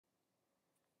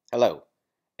Hello,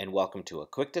 and welcome to a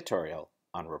quick tutorial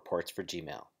on Reports for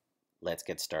Gmail. Let's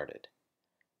get started.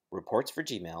 Reports for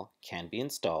Gmail can be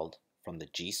installed from the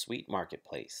G Suite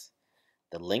Marketplace.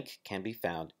 The link can be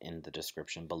found in the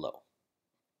description below.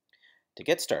 To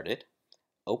get started,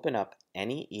 open up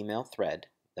any email thread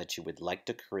that you would like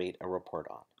to create a report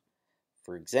on.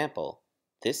 For example,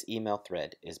 this email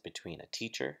thread is between a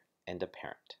teacher and a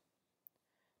parent.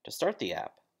 To start the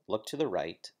app, look to the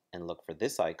right and look for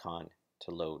this icon to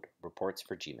load Reports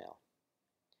for Gmail.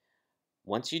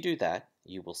 Once you do that,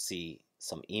 you will see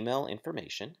some email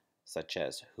information, such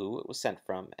as who it was sent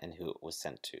from and who it was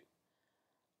sent to.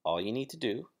 All you need to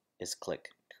do is click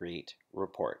Create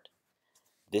Report.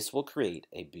 This will create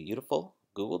a beautiful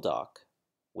Google Doc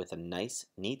with a nice,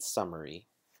 neat summary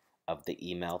of the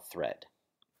email thread.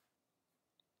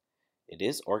 It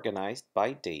is organized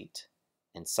by date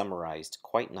and summarized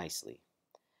quite nicely.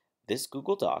 This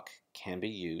Google Doc can be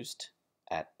used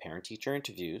at parent-teacher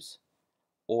interviews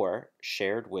or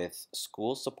shared with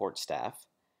school support staff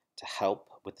to help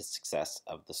with the success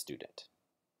of the student.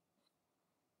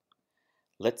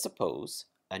 Let's suppose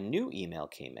a new email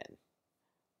came in.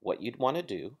 What you'd want to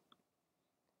do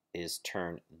is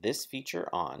turn this feature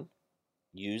on,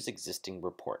 use existing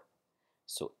report.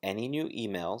 So any new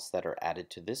emails that are added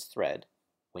to this thread,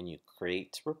 when you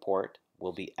create report,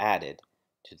 will be added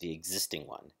to the existing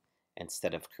one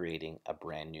instead of creating a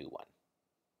brand new one.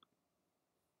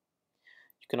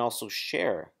 You can also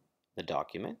share the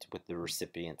document with the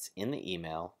recipients in the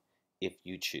email if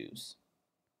you choose.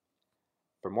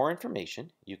 For more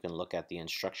information, you can look at the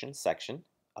instructions section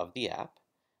of the app,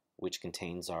 which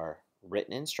contains our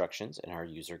written instructions and our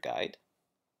user guide,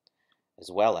 as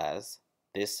well as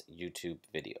this YouTube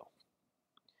video.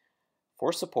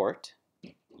 For support,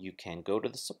 you can go to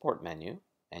the support menu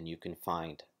and you can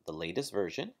find the latest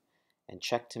version and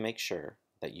check to make sure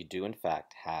that you do in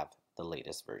fact have the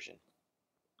latest version.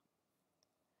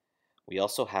 We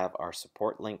also have our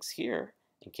support links here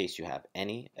in case you have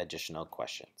any additional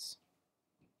questions.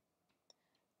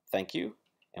 Thank you,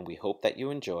 and we hope that you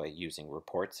enjoy using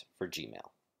Reports for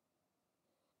Gmail.